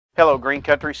Hello Green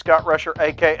Country, Scott Rusher,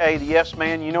 aka the Yes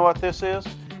Man. You know what this is?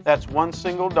 That's one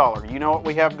single dollar. You know what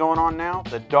we have going on now?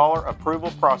 The dollar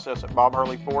approval process at Bob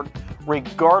Hurley Ford.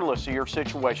 Regardless of your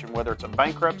situation, whether it's a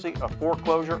bankruptcy, a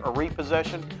foreclosure, a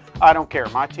repossession, I don't care.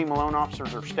 My team of loan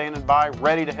officers are standing by,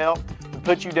 ready to help and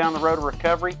put you down the road of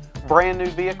recovery. Brand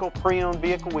new vehicle, pre-owned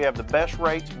vehicle. We have the best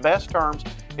rates, best terms.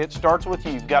 It starts with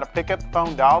you. You've got to pick up the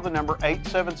phone, dial the number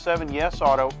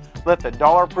 877-YES-AUTO. Let the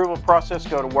dollar approval process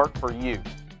go to work for you.